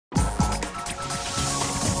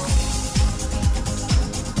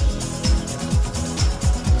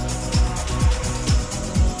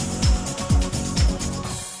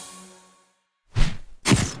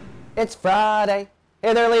It's Friday.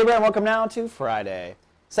 Hey there, Libra, and welcome now to Friday.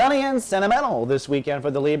 Sunny and sentimental this weekend for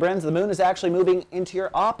the Librans. The moon is actually moving into your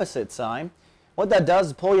opposite sign. What that does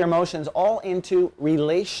is pull your emotions all into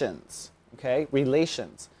relations, okay?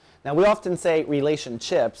 Relations. Now, we often say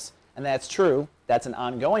relationships, and that's true. That's an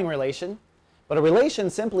ongoing relation. But a relation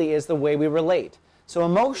simply is the way we relate. So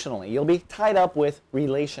emotionally, you'll be tied up with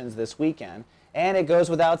relations this weekend. And it goes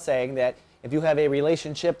without saying that if you have a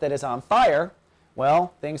relationship that is on fire,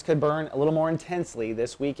 well, things could burn a little more intensely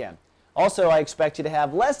this weekend. Also, I expect you to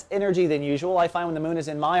have less energy than usual. I find when the moon is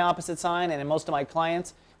in my opposite sign and in most of my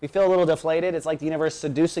clients, we feel a little deflated. It's like the universe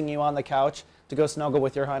seducing you on the couch to go snuggle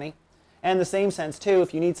with your honey. And in the same sense, too,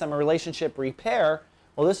 if you need some relationship repair,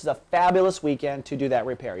 well, this is a fabulous weekend to do that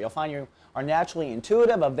repair. You'll find you are naturally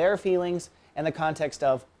intuitive of their feelings in the context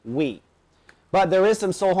of we. But there is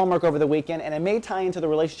some soul homework over the weekend, and it may tie into the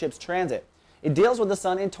relationship's transit. It deals with the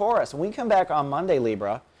sun in Taurus. When we come back on Monday,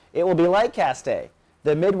 Libra, it will be like Cast Day,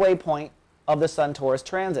 the midway point of the Sun-Taurus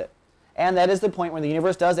transit. And that is the point where the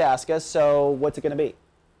universe does ask us, so what's it going to be?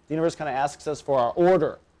 The universe kind of asks us for our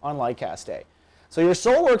order on like Cast Day. So your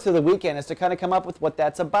soul work through the weekend is to kind of come up with what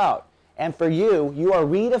that's about. And for you, you are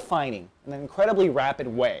redefining in an incredibly rapid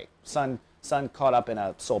way, sun caught up in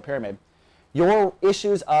a soul pyramid, your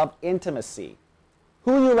issues of intimacy.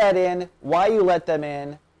 Who you let in, why you let them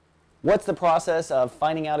in, what's the process of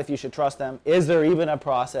finding out if you should trust them? Is there even a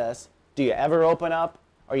process? Do you ever open up?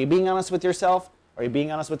 Are you being honest with yourself? Are you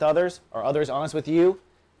being honest with others? Are others honest with you?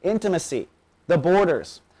 Intimacy, the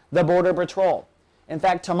borders, the border patrol. In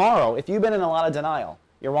fact, tomorrow, if you've been in a lot of denial,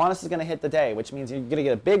 Uranus is going to hit the day, which means you're going to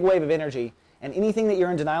get a big wave of energy, and anything that you're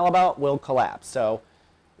in denial about will collapse. So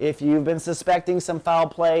if you've been suspecting some foul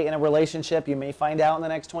play in a relationship, you may find out in the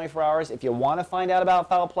next 24 hours. If you want to find out about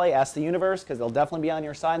foul play, ask the universe, because they'll definitely be on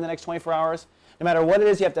your side in the next 24 hours. No matter what it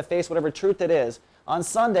is, you have to face whatever truth it is. On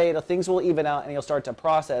Sunday, the things will even out, and you'll start to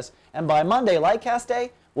process. And by Monday, like Cast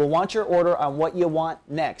Day, we'll want your order on what you want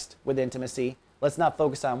next with intimacy. Let's not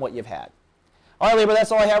focus on what you've had. All right, Libra,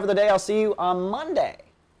 that's all I have for the day. I'll see you on Monday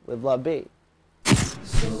with Love B.